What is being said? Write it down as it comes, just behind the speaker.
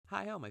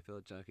Hi, all my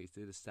fellow junkies.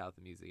 This is South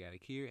Music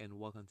Addict here, and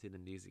welcome to the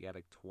Music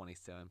Addict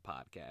 27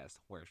 podcast,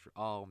 where it's for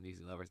all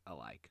music lovers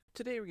alike.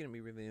 Today, we're going to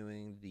be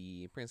reviewing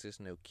the Princess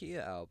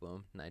Nokia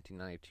album,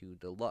 1992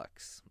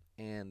 Deluxe,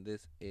 and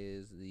this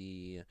is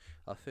the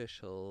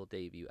official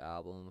debut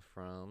album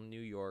from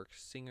New York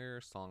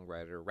singer,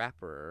 songwriter,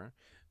 rapper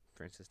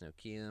Princess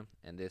Nokia,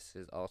 and this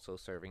is also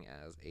serving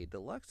as a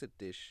deluxe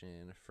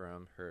edition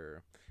from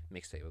her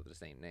mixtape of the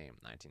same name,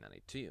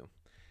 1992.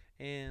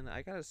 And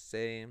I gotta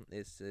say,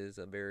 this is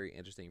a very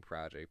interesting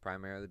project,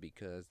 primarily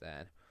because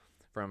that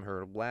from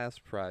her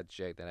last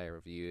project that I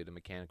reviewed, the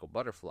Mechanical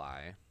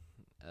Butterfly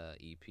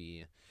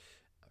EP,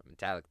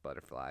 Metallic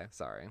Butterfly,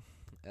 sorry,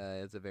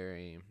 it's a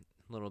very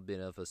little bit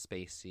of a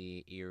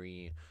spacey,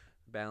 eerie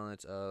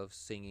balance of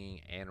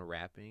singing and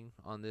rapping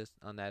on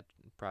that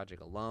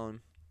project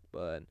alone.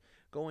 But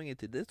going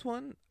into this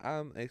one,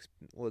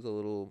 was a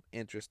little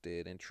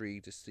interested,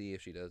 intrigued to see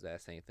if she does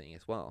that same thing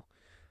as well.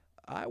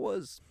 I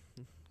was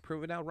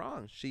proven out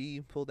wrong.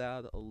 She pulled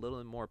out a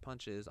little more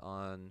punches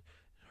on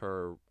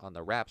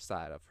the rap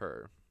side of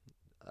her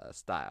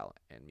style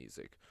and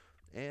music,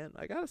 and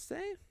I gotta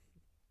say,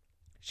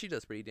 she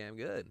does pretty damn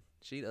good.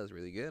 She does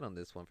really good on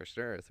this one for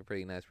sure. It's a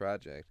pretty nice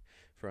project.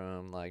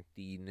 From like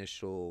the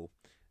initial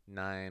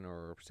 9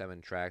 or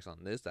 7 tracks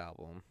on this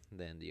album,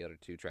 then the other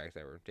 2 tracks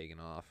that were taken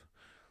off,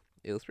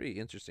 it was pretty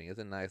interesting. It's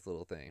a nice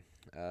little thing.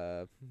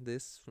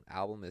 This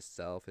album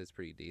itself is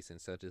pretty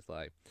decent, such as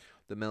like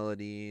the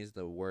melodies,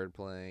 the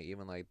wordplay,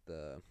 even like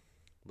the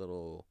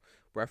little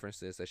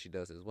references that she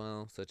does as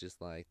well, such as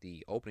like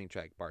the opening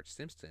track Bart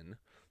Simpson,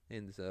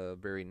 and it's a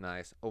very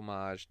nice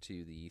homage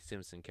to the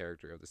Simpson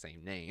character of the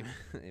same name,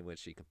 in which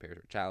she compares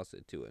her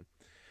childhood to it.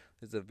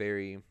 It's a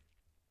very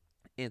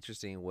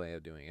interesting way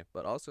of doing it.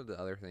 But also the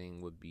other thing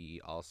would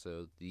be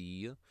also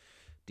the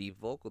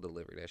vocal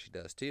delivery that she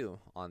does too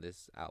on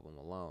this album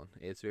alone.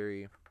 It's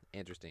very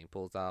interesting.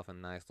 Pulls off a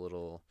nice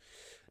little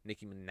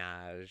Nicki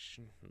Minaj,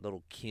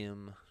 little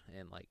Kim,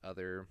 and like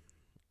other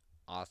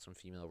awesome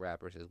female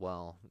rappers as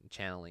well,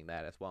 channeling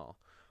that as well,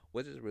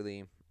 which is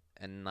really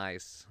a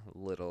nice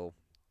little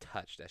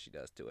touch that she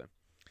does to it.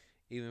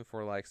 Even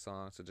for like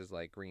songs such as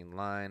like Green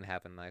Line,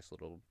 have a nice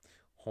little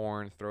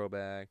horn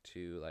throwback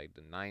to like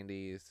the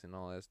 90s and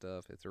all that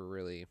stuff. It's a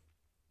really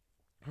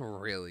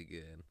really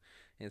good.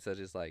 And such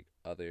as like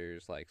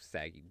others like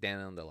Saggy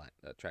Denim,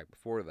 the track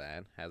before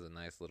that has a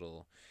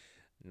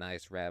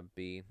nice rap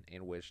beat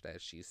in which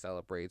that she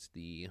celebrates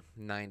the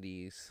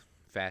 90s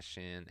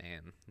fashion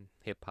and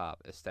hip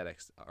hop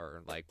aesthetics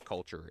or like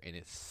culture in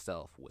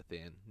itself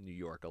within New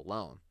York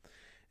alone.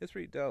 It's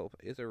pretty dope.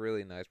 It's a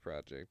really nice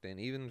project, and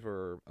even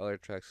for other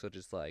tracks such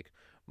as like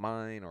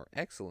Mine or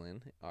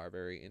Excellent are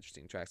very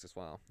interesting tracks as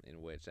well,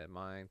 in which that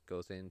Mine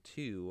goes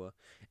into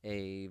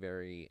a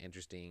very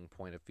interesting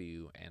point of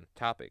view and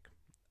topic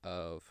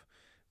of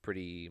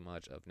pretty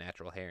much of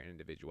natural hair and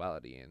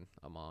individuality in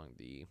among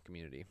the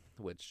community,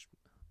 which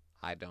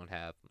I don't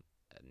have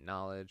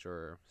knowledge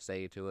or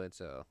say to it,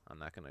 so I'm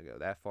not gonna go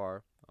that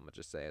far. I'm gonna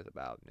just say it's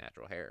about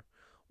natural hair,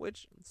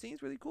 which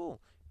seems really cool.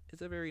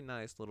 It's a very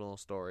nice little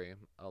story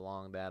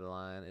along that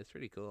line. It's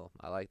pretty cool.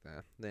 I like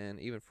that. Then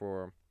even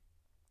for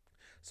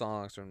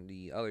songs from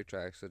the other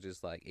tracks, such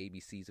as like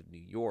ABCs of New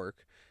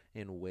York,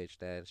 in which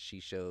that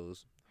she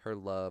shows her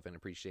love and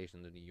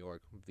appreciation of New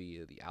York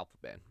via the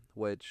alphabet,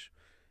 which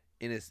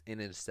in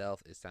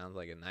itself it sounds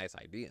like a nice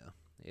idea.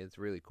 It's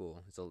really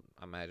cool. So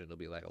I imagine there'll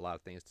be like a lot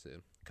of things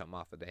to come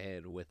off of the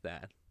head with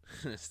that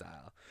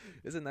style.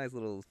 It's a nice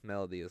little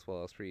melody as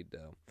well. It's pretty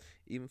dope.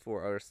 Even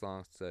for other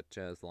songs such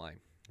as like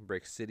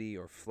Brick City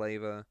or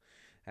Flava,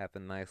 have a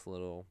nice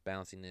little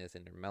bounciness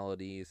in their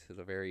melodies. It's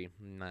a very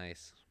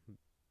nice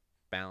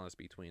balance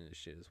between the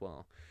shit as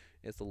well.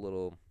 It's a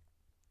little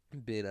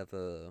bit of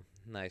a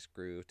nice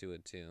groove to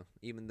it too.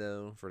 Even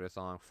though for the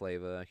song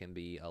Flava can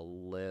be a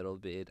little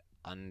bit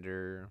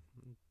under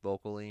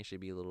vocally, should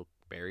be a little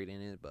buried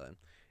in it, but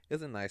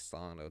it's a nice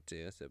song though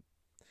too. It's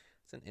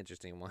an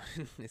interesting one.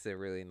 It's a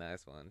really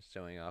nice one,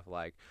 showing off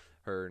like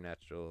her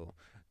natural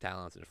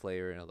talents and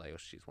flavor, and like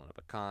she's one of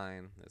a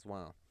kind as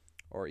well.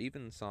 Or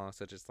even songs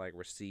such as like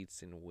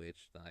Receipts, in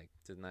which like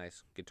it's a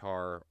nice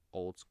guitar,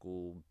 old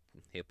school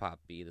hip hop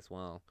beat as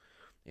well,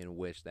 in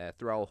which that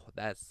throughout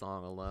that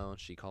song alone,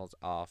 she calls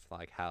off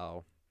like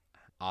how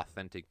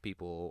authentic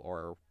people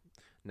or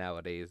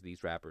nowadays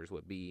these rappers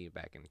would be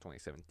back in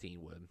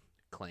 2017 would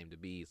claim to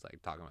be. It's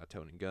like talking about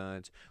toting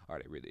guns. Are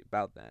they really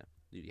about that?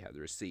 Do you have the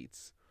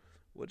receipts?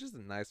 Which is a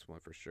nice one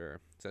for sure.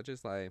 Such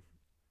as like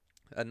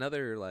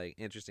another like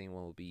interesting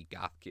one would be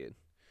Goth Kid,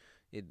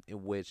 in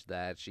which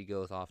that she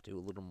goes off to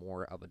a little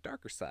more of a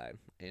darker side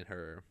in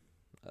her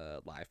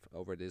life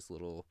over this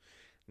little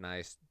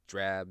nice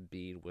drab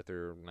beat with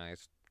her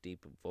nice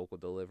deep vocal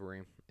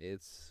delivery.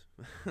 It's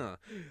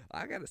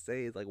I gotta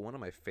say it's like one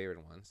of my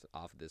favorite ones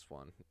off of this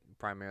one,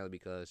 primarily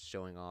because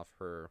showing off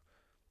her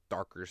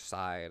darker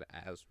side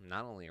as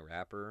not only a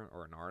rapper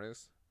or an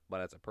artist,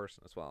 but as a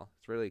person as well.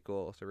 It's really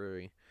cool. It's a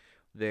really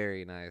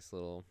very nice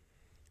little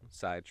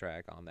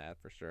sidetrack on that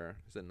for sure.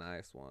 It's a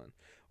nice one.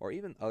 Or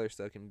even other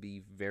stuff can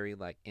be very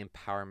like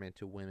empowerment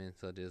to women,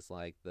 such as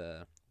like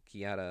the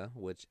Kiara,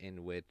 which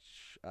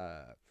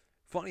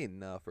funny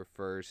enough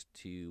refers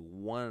to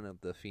one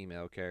of the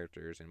female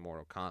characters in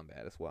Mortal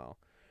Kombat as well.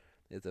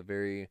 It's a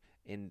very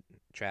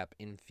trap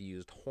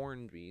infused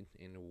horn beat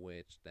in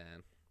which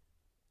then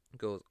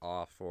goes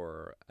off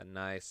for a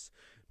nice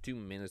 2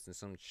 minutes and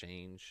some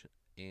change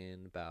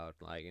in about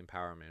like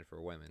empowerment for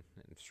women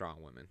and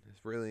strong women.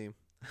 It's really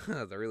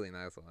it's a really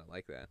nice one. I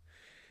like that.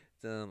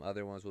 Some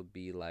other ones would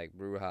be like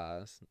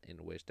Brujas, in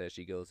which that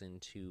she goes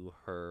into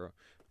her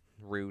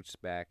roots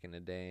back in the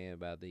day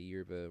about the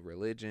Yerba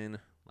religion.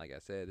 Like I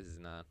said, this is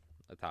not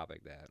a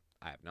topic that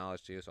I have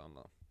knowledge to, so I'm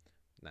gonna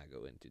not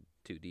go into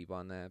too deep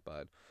on that.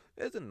 But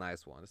it's a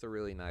nice one. It's a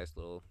really nice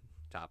little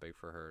topic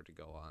for her to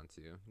go on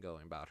to,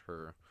 going about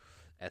her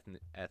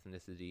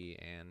ethnicity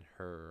and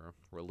her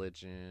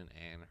religion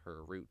and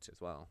her roots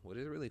as well, which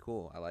is really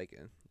cool. I like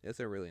it.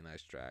 It's a really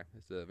nice track.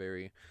 It's a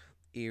very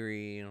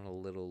eerie,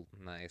 little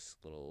nice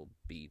little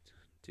beat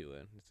to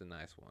it. It's a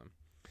nice one.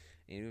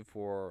 And even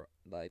for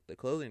like the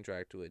closing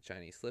track to it,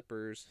 Chinese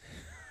Slippers,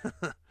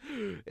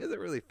 it's a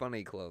really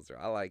funny closer.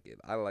 I like it.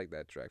 I like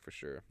that track for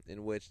sure.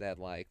 In which that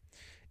like,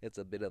 it's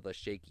a bit of a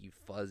shaky,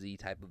 fuzzy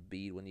type of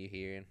beat when you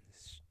hear it.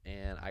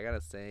 And I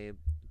gotta say,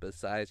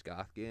 besides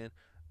Gothkin,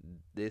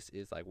 this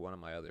is like one of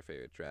my other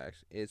favorite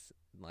tracks. It's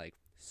like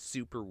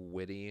super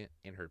witty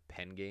in her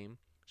pen game.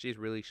 She's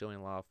really showing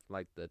off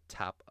like the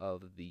top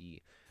of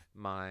the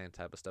mind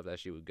type of stuff that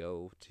she would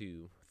go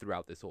to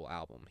throughout this whole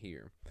album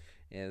here.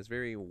 And it's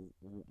very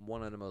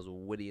one of the most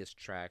wittiest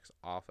tracks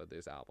off of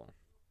this album.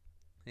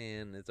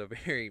 And it's a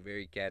very,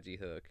 very catchy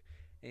hook.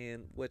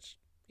 And which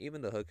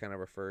even the hook kind of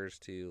refers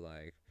to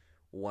like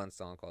one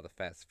song called the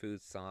Fast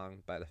Food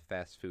Song by the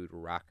Fast Food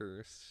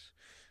Rockers,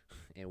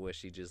 in which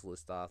she just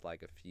lists off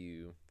like a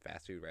few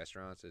fast food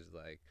restaurants as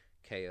like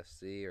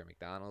KFC or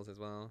McDonald's as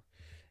well.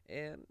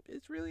 And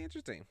it's really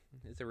interesting.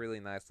 It's a really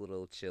nice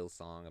little chill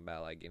song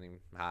about like getting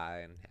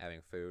high and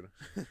having food.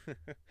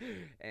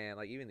 And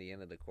like even the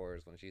end of the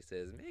chorus when she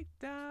says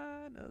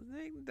McDonald's,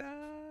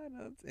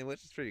 McDonald's, and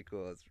which is pretty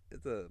cool.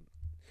 It's a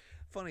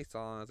funny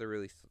song. It's a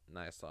really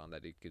nice song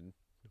that you could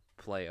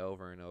play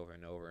over and over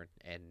and over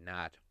and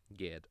not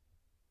get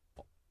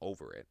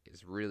over it.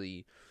 It's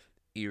really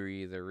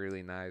eerie. It's a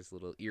really nice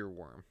little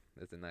earworm.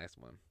 It's a nice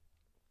one.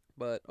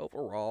 But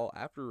overall,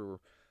 after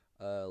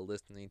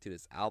listening to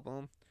this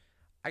album,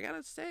 I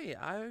gotta say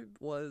I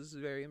was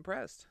very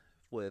impressed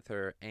with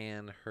her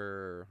and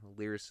her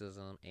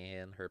lyricism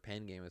and her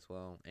pen game as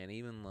well, and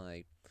even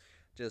like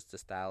just the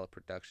style of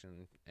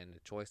production and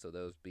the choice of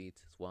those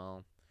beats as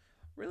well.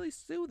 Really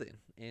soothing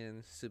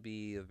and to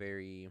be a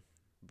very,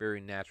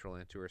 very natural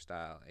into her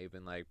style.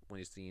 Even like when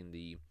you're seeing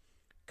the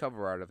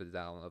cover art of this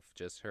album of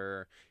just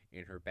her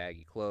in her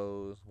baggy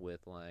clothes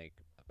with like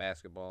a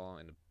basketball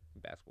and a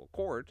basketball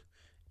court,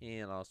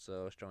 and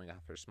also showing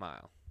off her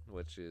smile,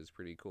 which is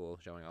pretty cool,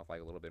 showing off like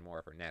a little bit more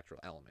of her natural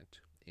element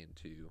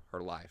into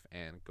her life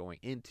and going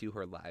into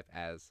her life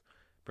as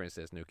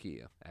Princess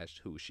Nokia, as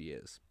who she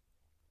is.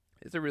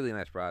 It's a really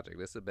nice project.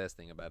 That's the best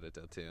thing about it,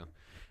 though, too.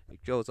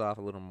 It goes off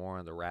a little more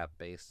on the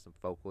rap-based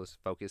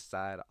focus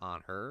side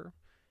on her,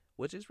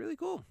 which is really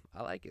cool.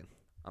 I like it.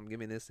 I'm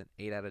giving this an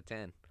 8 out of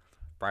 10,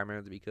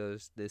 primarily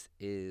because this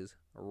is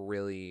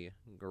really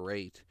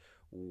great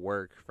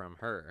work from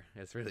her.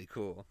 It's really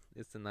cool.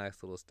 It's a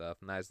nice little stuff,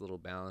 nice little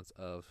balance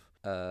of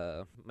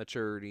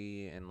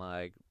maturity and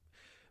like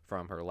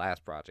from her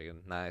last project,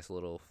 a nice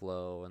little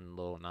flow and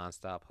little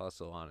nonstop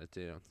hustle on it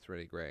too. It's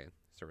really great.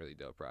 It's a really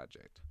dope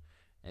project.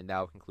 And that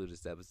will conclude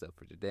this episode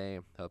for today.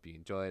 Hope you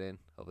enjoyed it.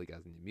 Hopefully you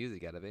got some new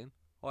music out of it.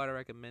 Would I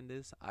recommend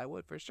this? I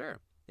would for sure.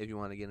 If you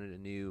want to get into a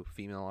new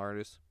female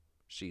artist,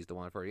 she's the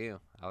one for you.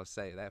 I would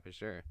say that for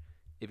sure.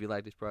 If you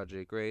like this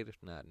project, great. If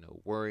not,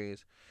 no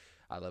worries.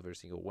 I love every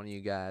single one of you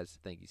guys.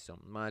 Thank you so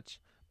much.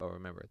 But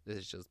remember, this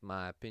is just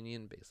my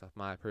opinion based off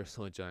my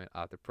personal enjoyment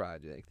of the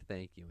project.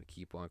 Thank you and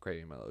keep on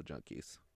creating Mellow Junkies.